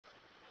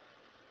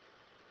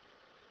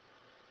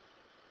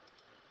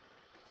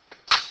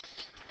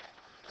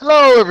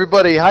Hello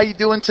everybody, how you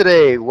doing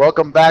today?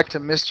 Welcome back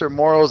to Mr.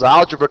 Morrow's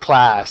Algebra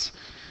class.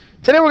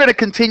 Today we're going to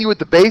continue with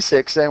the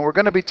basics and we're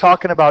going to be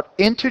talking about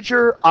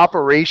integer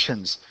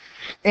operations.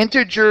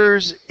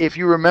 Integers, if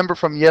you remember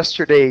from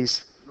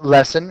yesterday's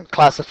lesson,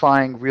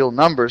 classifying real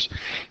numbers,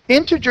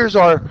 integers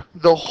are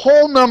the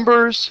whole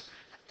numbers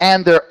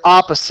and their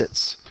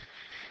opposites.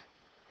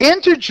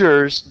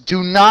 Integers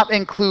do not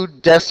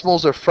include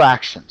decimals or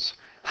fractions.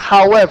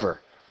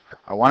 However,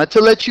 I wanted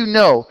to let you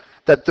know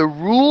that the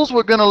rules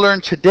we're going to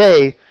learn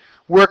today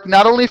work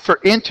not only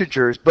for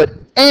integers, but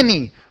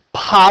any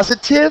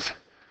positive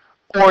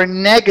or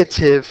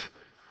negative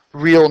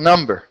real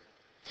number.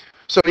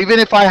 So even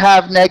if I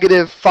have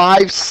negative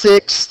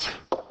 5/6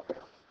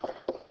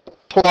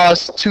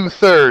 plus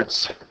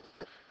 2/3,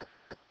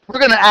 we're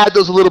going to add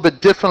those a little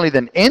bit differently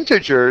than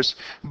integers,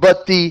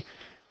 but the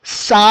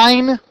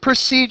sign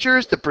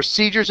procedures, the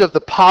procedures of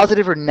the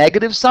positive or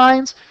negative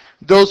signs,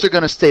 those are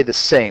going to stay the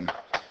same.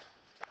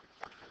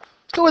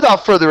 So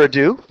without further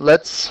ado,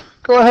 let's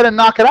go ahead and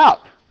knock it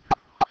out.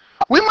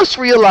 We must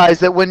realize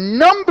that when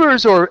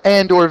numbers or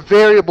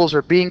variables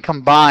are being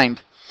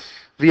combined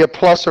via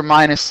plus or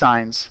minus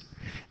signs,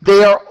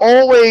 they are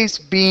always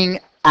being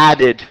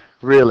added,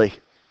 really.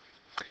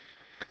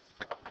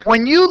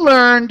 When you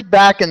learned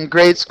back in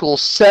grade school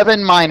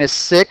 7 minus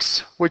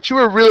 6, what you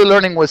were really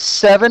learning was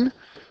 7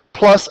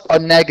 plus a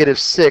negative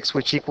 6,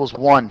 which equals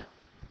 1.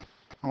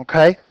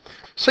 Okay?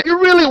 So you're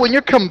really, when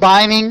you're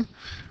combining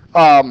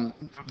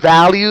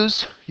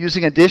values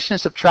using addition and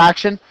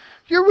subtraction,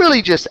 you're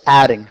really just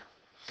adding.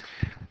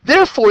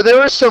 Therefore, there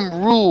are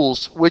some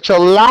rules which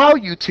allow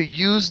you to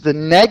use the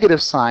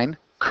negative sign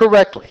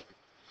correctly.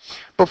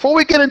 Before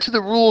we get into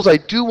the rules, I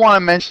do want to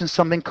mention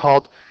something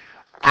called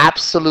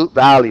absolute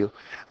value.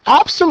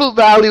 Absolute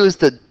value is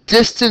the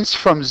distance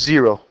from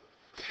zero.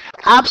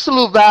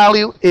 Absolute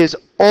value is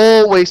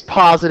always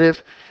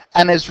positive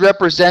and is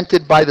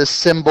represented by the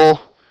symbol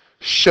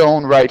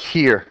shown right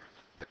here.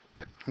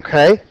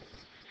 Okay?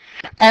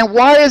 And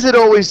why is it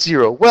always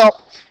 0?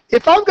 Well,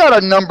 if I've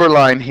got a number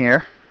line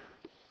here,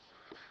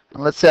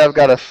 and let's say I've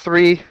got a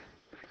 3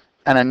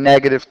 and a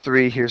negative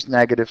 3, here's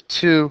negative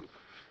 2,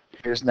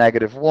 here's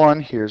negative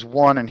 1, here's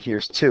 1, and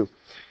here's 2.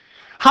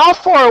 How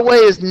far away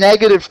is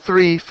negative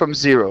 3 from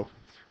 0?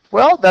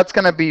 Well, that's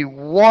going to be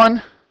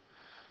 1,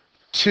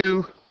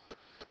 2,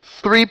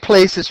 3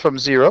 places from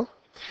 0.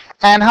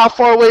 And how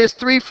far away is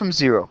 3 from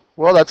 0?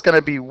 Well, that's going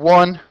to be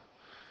 1,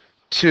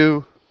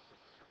 2,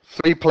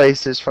 3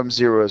 places from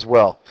 0 as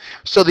well.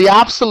 So the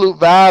absolute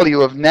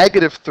value of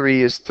negative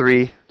 3 is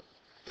 3,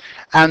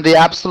 and the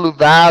absolute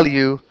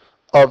value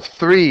of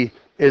 3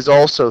 is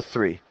also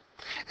 3.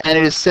 And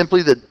it is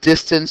simply the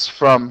distance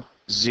from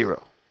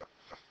 0.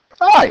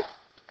 All right,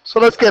 so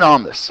let's get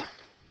on this.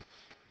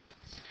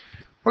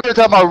 We're going to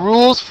talk about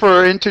rules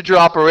for integer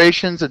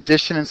operations,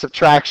 addition and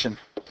subtraction.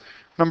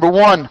 Number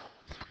 1,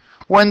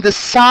 when the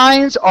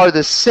signs are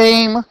the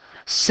same,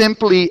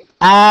 simply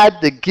add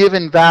the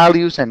given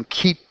values and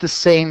keep the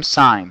same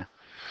sign.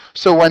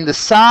 So when the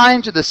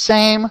signs are the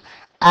same,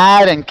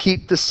 add and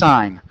keep the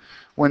sign.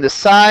 When the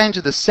signs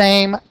are the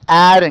same,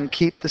 add and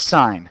keep the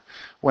sign.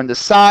 When the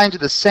signs are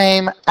the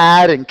same,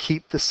 add and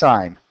keep the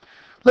sign.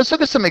 Let's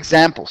look at some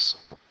examples.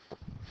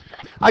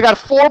 I got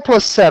 4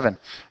 plus 7.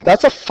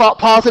 That's a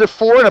positive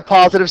 4 and a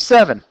positive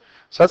 7.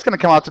 So that's going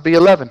to come out to be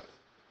 11.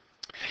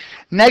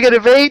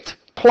 Negative 8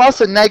 plus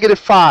a negative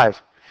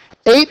 5.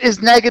 8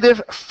 is negative,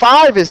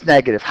 5 is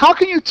negative. How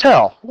can you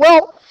tell?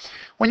 Well,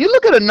 when you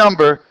look at a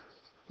number,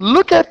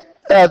 look at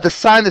the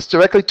sign that's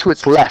directly to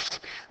its left.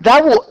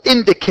 That will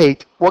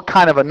indicate what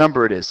kind of a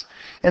number it is.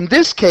 In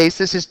this case,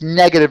 this is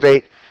negative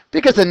 8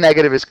 because the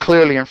negative is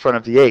clearly in front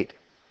of the 8.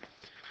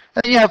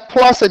 And then you have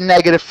plus a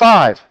negative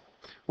 5.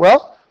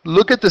 Well,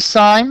 look at the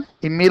sign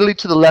immediately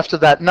to the left of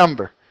that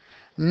number.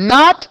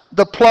 Not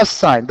the plus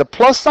sign. The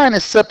plus sign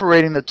is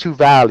separating the two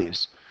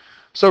values.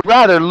 So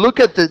rather, look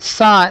at the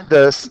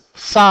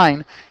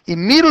sign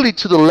immediately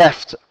to the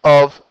left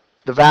of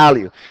the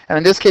value. And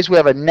in this case, we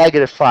have a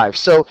negative 5.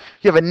 So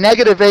you have a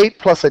negative 8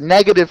 plus a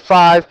negative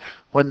 5.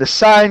 When the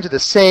signs are the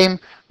same,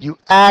 you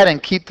add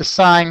and keep the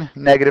sign,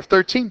 negative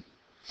 13.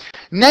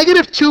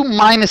 Negative 2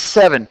 minus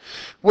 7.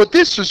 What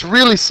this is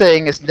really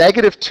saying is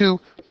negative 2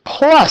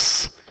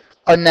 plus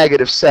a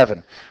negative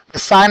 7. The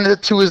sign of the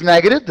 2 is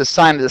negative. The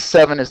sign of the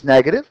 7 is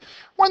negative.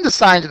 When the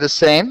signs are the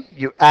same,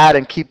 you add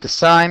and keep the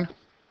sign.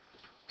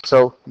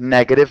 So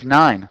negative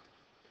 9.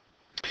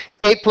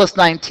 8 plus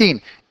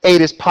 19.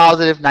 8 is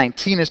positive,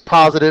 19 is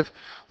positive.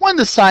 When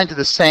the signs are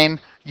the same,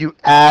 you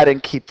add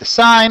and keep the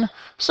sign.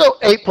 So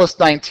 8 plus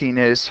 19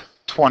 is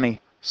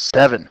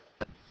 27.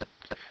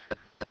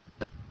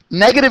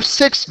 Negative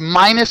 6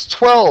 minus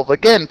 12.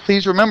 Again,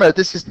 please remember that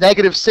this is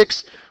negative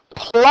 6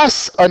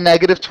 plus a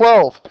negative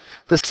 12.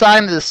 The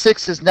sign of the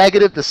 6 is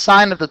negative. The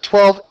sign of the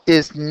 12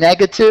 is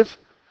negative.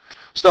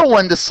 So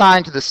when the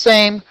signs are the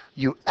same,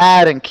 you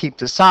add and keep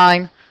the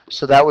sign.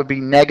 So that would be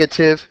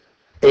negative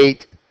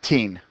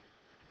 18.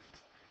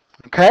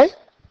 Okay?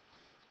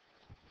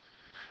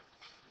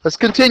 Let's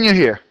continue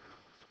here.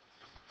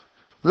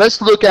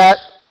 Let's look at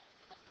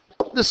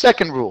the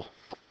second rule.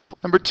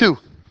 Number 2.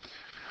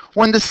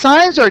 When the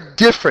signs are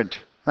different,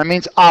 that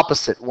means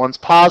opposite. One's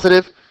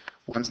positive,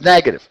 one's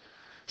negative.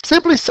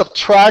 Simply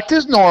subtract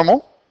as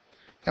normal.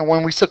 And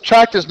when we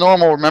subtract as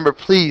normal, remember,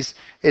 please,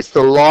 it's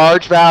the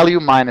large value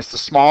minus the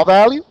small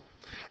value.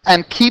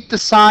 And keep the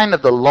sign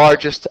of the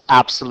largest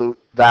absolute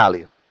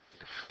value.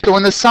 So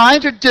when the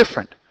signs are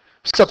different,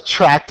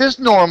 subtract as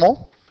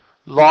normal,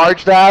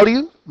 large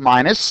value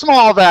minus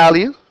small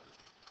value,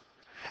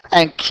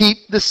 and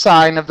keep the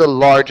sign of the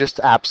largest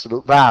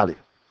absolute value.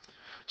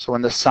 So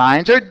when the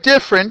signs are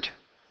different,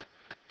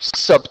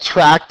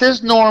 subtract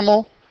as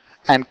normal,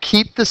 and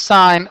keep the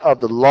sign of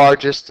the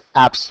largest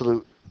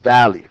absolute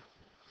value.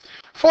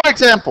 For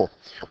example,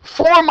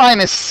 4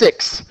 minus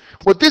 6.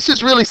 What this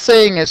is really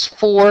saying is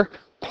 4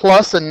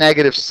 plus a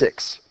negative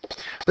 6.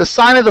 The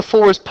sign of the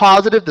 4 is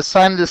positive, the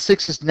sign of the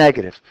 6 is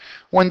negative.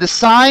 When the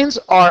signs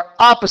are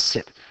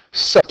opposite,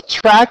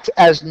 subtract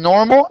as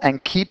normal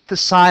and keep the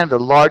sign of the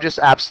largest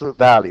absolute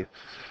value.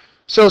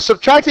 So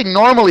subtracting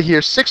normally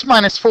here, 6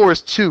 minus 4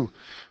 is 2.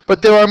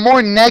 But there are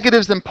more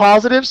negatives than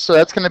positives, so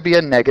that's going to be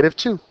a negative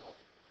 2.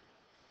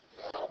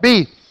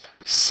 B,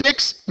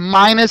 6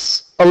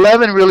 minus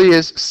 11 really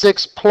is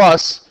 6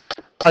 plus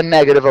a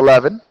negative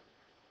 11.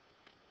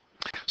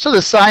 So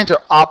the signs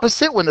are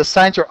opposite. When the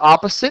signs are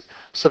opposite,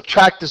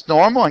 subtract as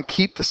normal and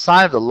keep the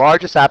sign of the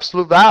largest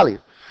absolute value.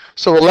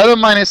 So 11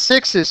 minus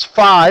 6 is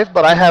 5,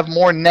 but I have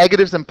more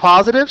negatives than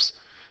positives,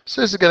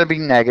 so this is going to be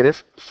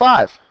negative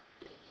 5.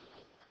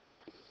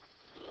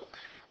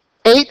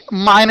 8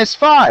 minus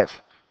 5.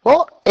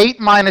 Well, 8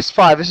 minus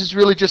 5. This is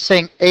really just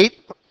saying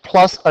 8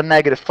 plus a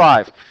negative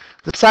 5.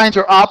 The signs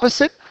are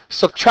opposite.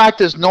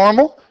 Subtract as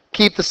normal.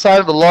 Keep the sign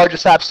of the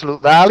largest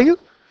absolute value.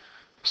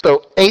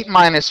 So 8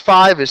 minus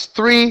 5 is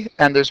 3,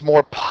 and there's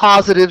more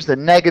positives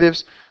than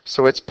negatives,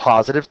 so it's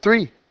positive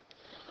 3.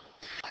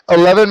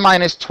 11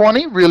 minus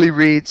 20 really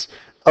reads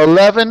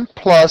 11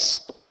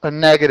 plus a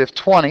negative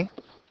 20.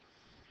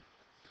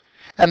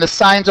 And the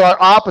signs are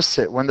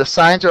opposite. When the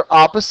signs are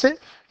opposite,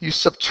 you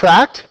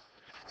subtract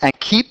and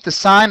keep the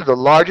sign of the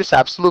largest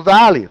absolute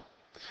value.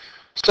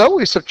 So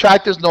we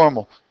subtract as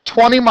normal.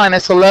 20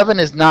 minus 11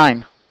 is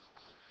 9.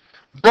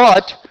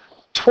 But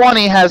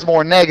 20 has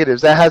more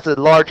negatives. That has a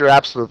larger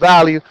absolute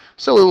value,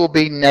 so it will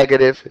be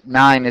negative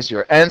 9 is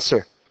your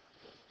answer.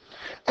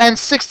 And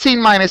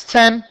 16 minus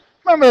 10,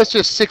 remember that's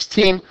just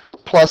 16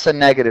 plus a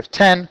negative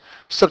 10.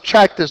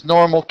 Subtract as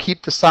normal,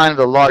 keep the sign of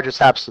the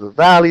largest absolute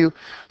value.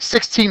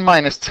 16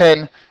 minus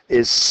 10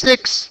 is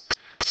 6.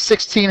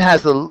 16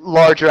 has the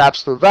larger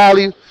absolute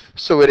value,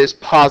 so it is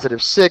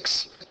positive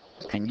 6,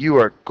 and you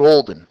are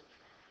golden.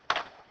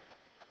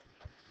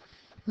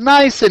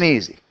 Nice and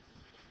easy.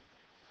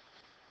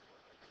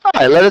 All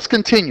right, let us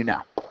continue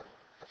now.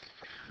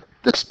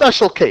 The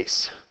special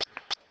case.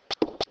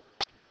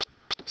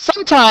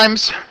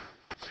 Sometimes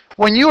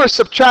when you are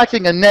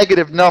subtracting a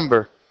negative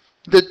number,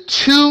 the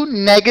two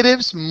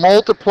negatives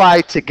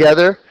multiply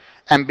together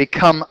and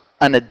become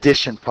an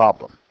addition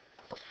problem.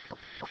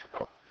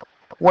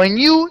 When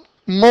you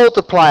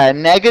multiply a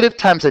negative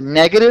times a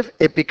negative,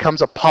 it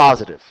becomes a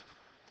positive.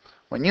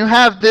 When you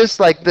have this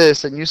like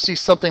this and you see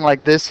something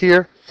like this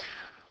here,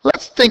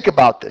 let's think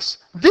about this.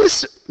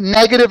 This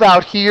negative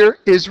out here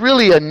is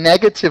really a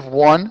negative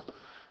 1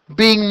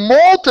 being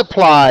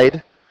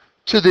multiplied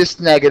to this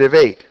negative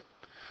 8.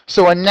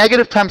 So a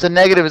negative times a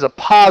negative is a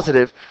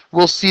positive.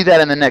 We'll see that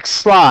in the next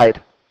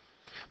slide.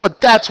 But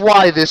that's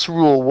why this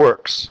rule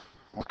works.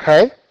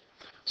 Okay?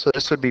 So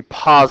this would be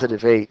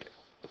positive 8.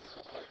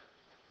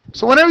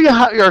 So whenever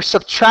you're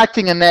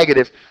subtracting a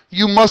negative,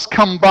 you must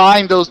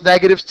combine those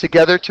negatives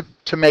together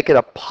to make it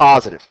a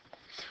positive.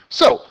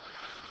 So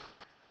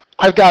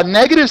I've got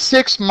negative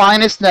 6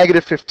 minus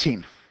negative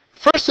 15.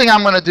 First thing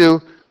I'm going to do,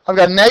 I've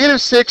got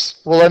negative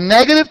 6. Well, a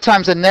negative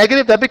times a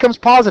negative, that becomes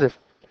positive.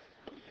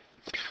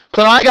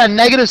 So now I got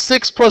negative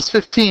 6 plus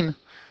 15.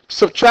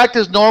 Subtract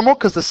as normal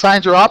because the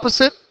signs are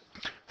opposite.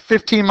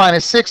 15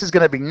 minus 6 is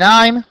going to be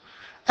 9.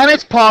 And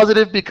it's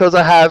positive because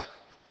I have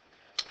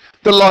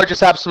the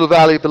largest absolute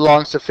value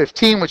belongs to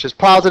 15, which is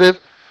positive.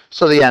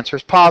 So the answer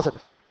is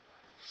positive.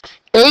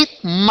 8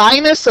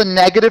 minus a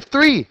negative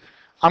 3.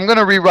 I'm going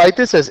to rewrite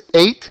this as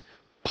 8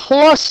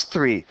 plus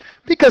 3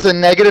 because a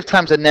negative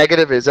times a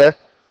negative is a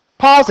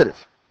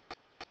positive.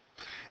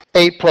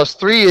 8 plus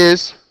 3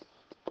 is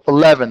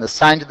 11. The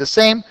signs are the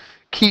same.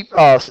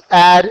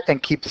 Add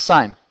and keep the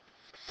sign.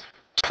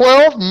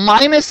 12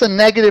 minus a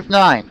negative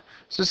 9.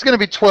 So it's going to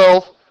be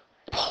 12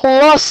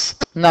 plus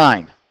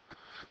 9.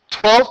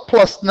 12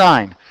 plus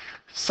 9.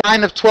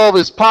 Sign of 12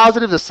 is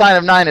positive. The sign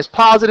of 9 is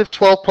positive.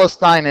 12 plus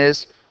 9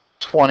 is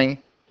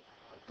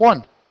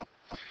 21.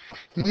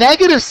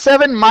 Negative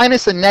 7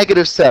 minus a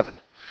negative 7.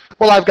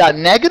 Well, I've got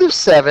negative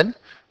 7,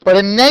 but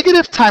a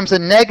negative times a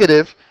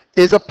negative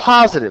is a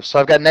positive. So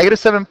I've got negative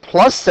 7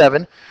 plus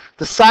 7.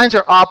 The signs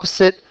are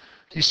opposite.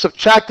 You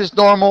subtract as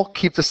normal.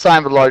 Keep the sign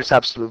of the largest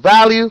absolute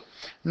value.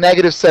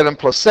 Negative 7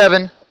 plus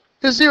 7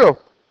 is 0.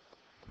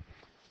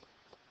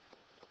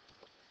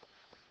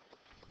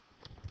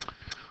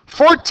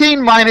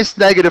 14 minus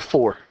negative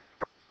 4.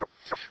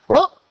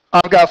 Well,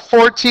 I've got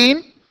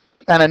 14,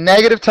 and a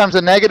negative times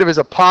a negative is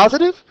a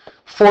positive.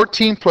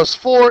 14 plus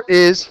 4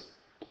 is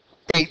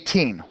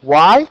 18.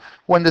 Why?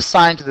 When the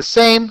signs are the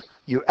same,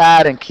 you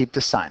add and keep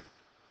the sign.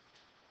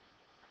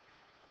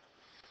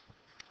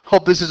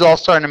 Hope this is all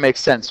starting to make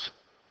sense.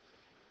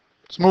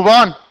 Let's move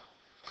on.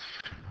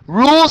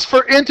 Rules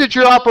for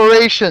integer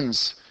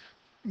operations,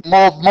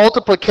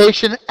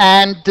 multiplication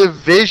and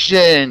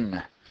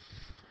division.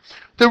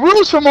 The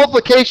rules for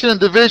multiplication and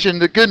division,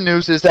 the good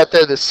news is that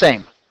they're the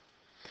same.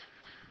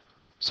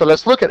 So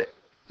let's look at it.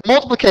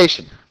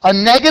 Multiplication. A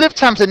negative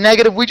times a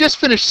negative, we just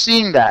finished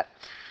seeing that.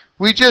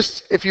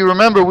 If you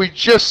remember, we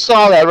just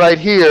saw that right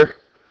here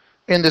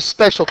in the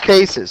special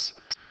cases.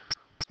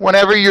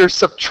 Whenever you're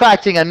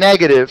subtracting a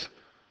negative,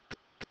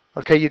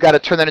 okay, you got to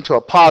turn that into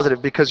a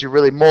positive because you're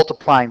really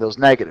multiplying those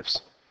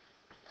negatives.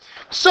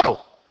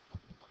 So,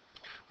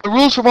 the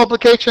rules for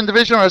multiplication and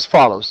division are as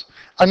follows.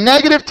 A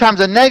negative times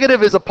a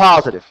negative is a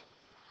positive.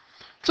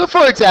 So,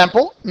 for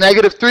example,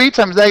 negative 3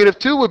 times negative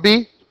 2 would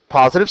be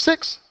positive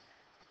 6.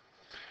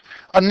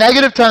 A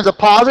negative times a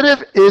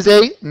positive is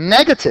a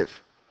negative.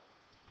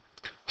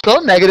 So,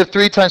 negative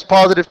 3 times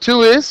positive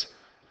 2 is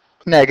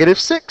negative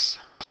 6.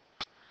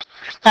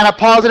 And a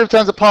positive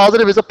times a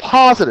positive is a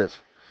positive.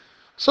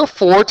 So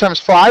 4 times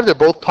 5, they're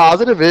both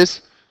positive,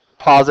 is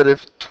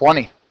positive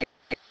 20.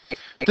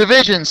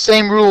 Division,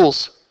 same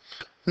rules.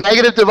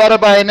 Negative divided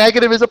by a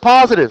negative is a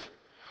positive.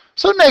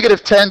 So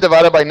negative 10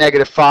 divided by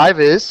negative 5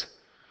 is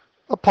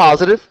a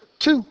positive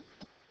 2.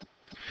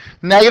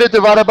 Negative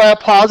divided by a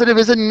positive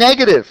is a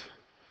negative.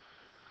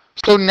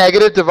 So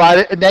negative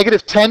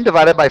 10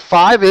 divided by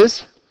 5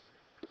 is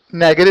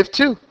negative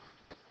 2.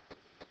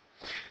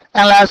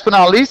 And last but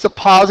not least, a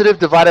positive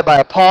divided by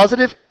a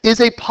positive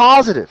is a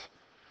positive.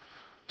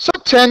 So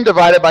 10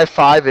 divided by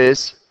 5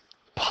 is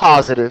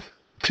positive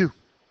 2.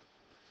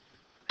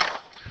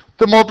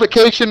 The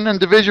multiplication and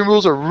division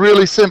rules are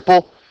really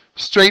simple,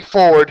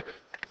 straightforward,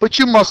 but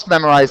you must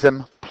memorize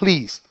them,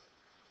 please.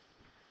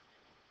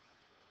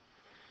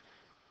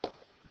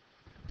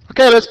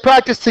 Okay, let's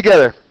practice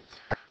together.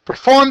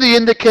 Perform the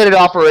indicated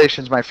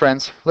operations, my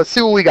friends. Let's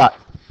see what we got.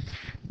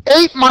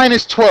 8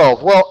 minus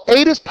 12. Well,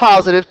 8 is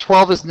positive,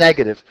 12 is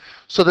negative.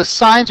 So the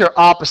signs are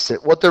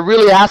opposite. What they're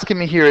really asking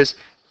me here is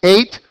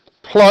 8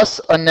 plus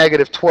a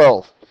negative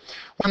 12.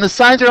 When the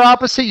signs are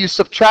opposite, you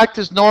subtract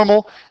as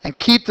normal and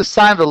keep the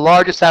sign of the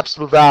largest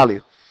absolute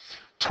value.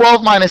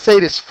 12 minus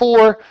 8 is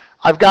 4.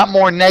 I've got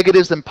more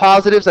negatives than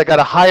positives. I got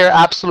a higher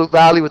absolute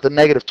value with the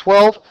negative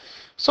 12.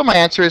 So my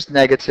answer is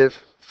negative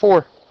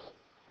 4.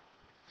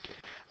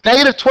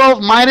 Negative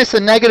 12 minus a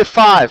negative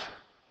 5.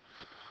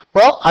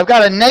 Well, I've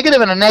got a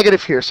negative and a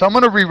negative here, so I'm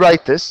going to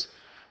rewrite this.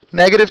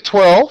 Negative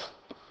 12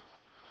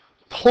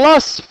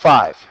 plus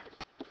 5.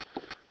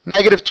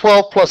 Negative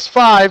 12 plus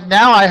 5,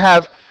 now I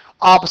have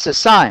opposite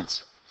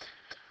signs.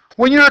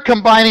 When you're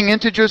combining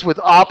integers with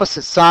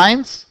opposite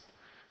signs,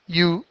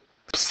 you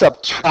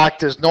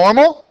subtract as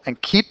normal and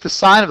keep the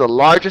sign of the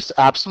largest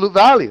absolute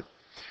value.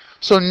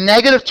 So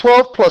negative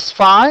 12 plus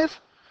 5,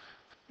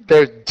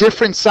 they're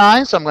different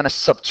signs, so I'm going to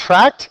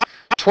subtract.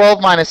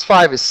 12 minus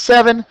 5 is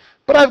 7,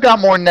 but I've got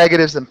more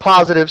negatives than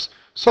positives,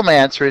 so my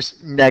answer is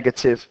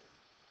negative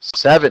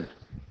 7.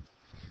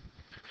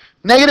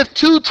 Negative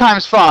 2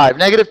 times 5.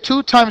 Negative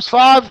 2 times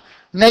 5,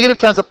 negative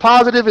times a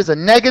positive is a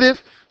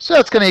negative, so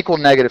that's going to equal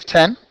negative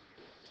 10.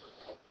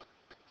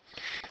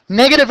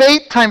 Negative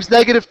 8 times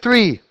negative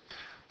 3.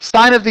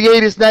 Sign of the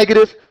 8 is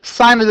negative,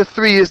 sign of the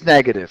 3 is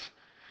negative.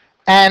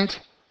 And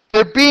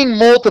they're being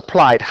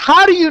multiplied.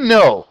 How do you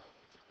know?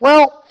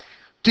 Well,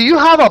 do you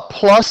have a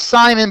plus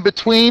sign in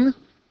between?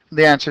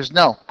 The answer is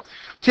no.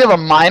 Do you have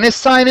a minus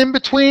sign in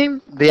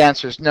between? The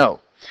answer is no.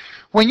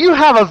 When you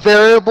have a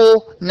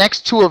variable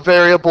next to a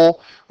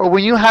variable, or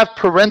when you have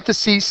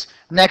parentheses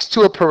next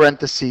to a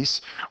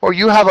parentheses, or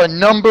you have a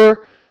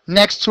number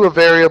next to a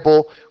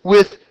variable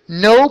with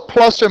no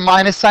plus or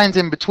minus signs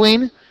in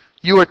between,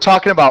 you are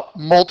talking about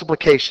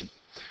multiplication.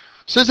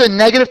 So this is a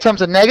negative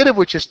times a negative,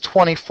 which is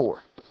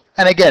 24.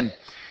 And again,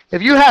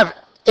 if you have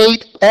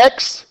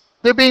 8x,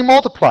 they're being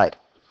multiplied.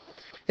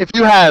 If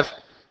you have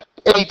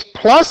 8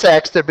 plus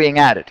x, they're being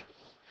added.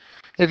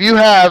 If you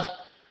have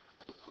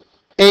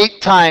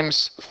 8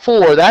 times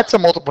 4, that's a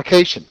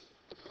multiplication.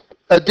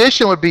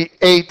 Addition would be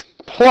 8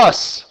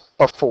 plus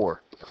a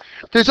 4.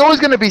 There's always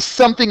going to be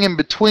something in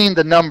between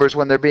the numbers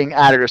when they're being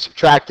added or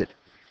subtracted.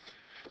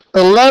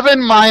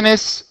 11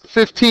 minus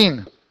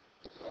 15.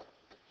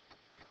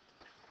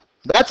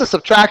 That's a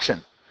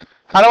subtraction.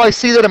 How do I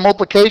see that in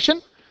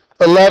multiplication?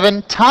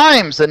 11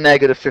 times a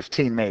negative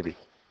 15 maybe.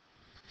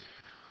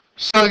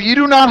 So you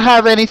do not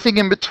have anything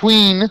in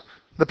between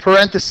the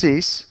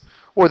parentheses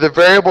or the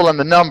variable and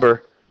the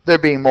number. They're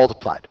being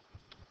multiplied.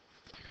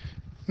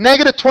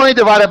 Negative 20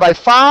 divided by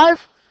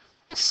 5.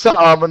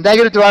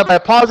 Negative divided by a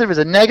positive is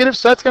a negative,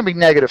 so that's going to be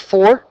negative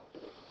 4.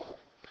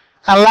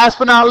 And last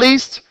but not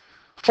least,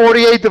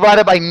 48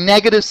 divided by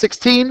negative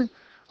 16.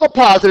 A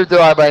positive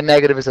divided by a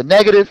negative is a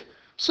negative,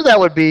 so that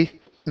would be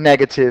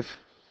negative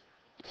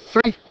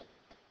 3.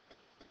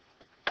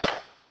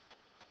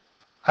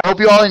 I I hope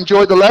you all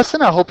enjoyed the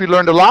lesson. I hope you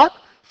learned a lot.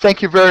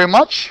 Thank you very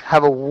much.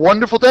 Have a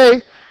wonderful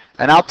day,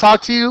 and I'll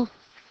talk to you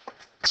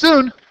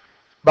soon.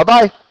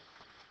 Bye-bye.